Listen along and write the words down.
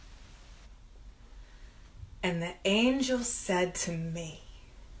And the angel said to me,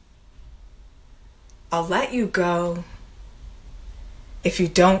 I'll let you go if you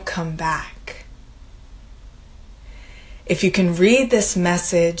don't come back. If you can read this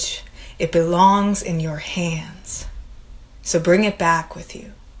message, it belongs in your hands. So bring it back with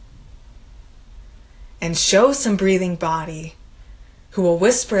you. And show some breathing body who will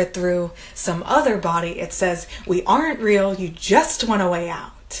whisper it through some other body. It says, we aren't real, you just want a way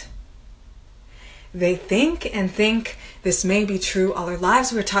out. They think this may be true. All our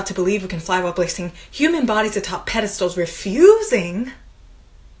lives we're taught to believe we can fly while placing human bodies atop pedestals, refusing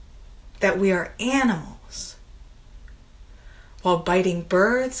that we are animals while biting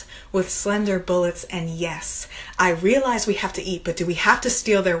birds with slender bullets. And yes, I realize we have to eat, but do we have to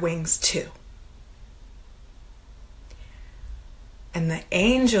steal their wings too? And the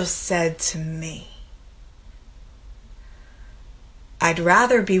angel said to me, I'd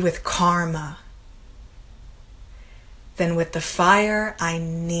rather be with karma than with the fire I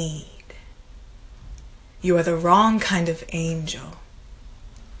need. You are the wrong kind of angel.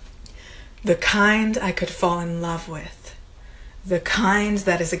 The kind I could fall in love with. The kind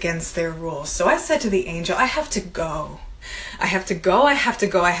that is against their rules. So I said to the angel, I have to go. I have to go, I have to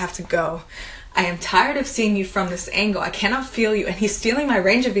go, I have to go. I am tired of seeing you from this angle. I cannot feel you. And he's stealing my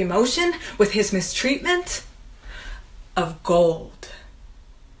range of emotion with his mistreatment of gold.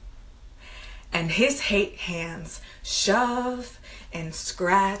 And his hate hands shove and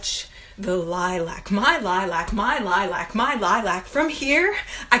scratch the lilac. My lilac, my lilac, my lilac. From here,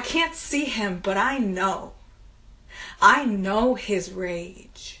 I can't see him, but I know. I know his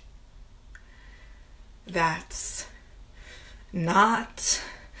rage. That's not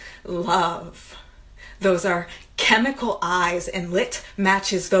love. Those are chemical eyes and lit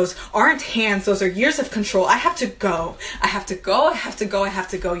matches. Those aren't hands. Those are years of control. I have to go. I have to go. I have to go. I have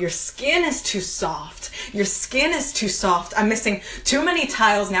to go. Your skin is too soft. Your skin is too soft. I'm missing too many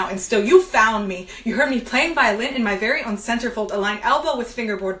tiles now, and still you found me. You heard me playing violin in my very own centerfold, aligned elbow with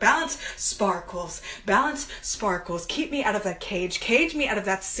fingerboard. Balance sparkles. Balance sparkles. Keep me out of that cage. Cage me out of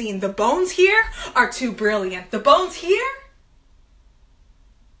that scene. The bones here are too brilliant. The bones here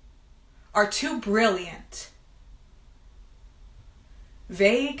are too brilliant.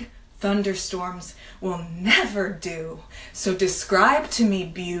 Vague thunderstorms will never do. So describe to me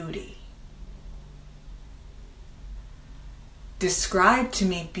beauty. Describe to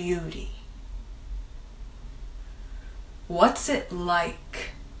me beauty. What's it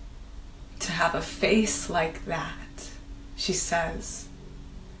like to have a face like that? She says,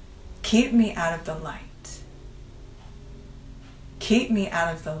 keep me out of the light. Keep me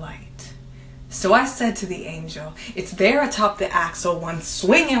out of the light. So I said to the angel, it's there atop the axle, one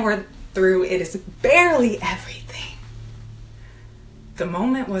swing and we're through. It is barely everything. The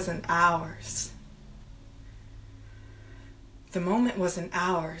moment wasn't ours. The moment wasn't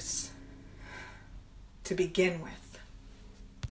ours to begin with.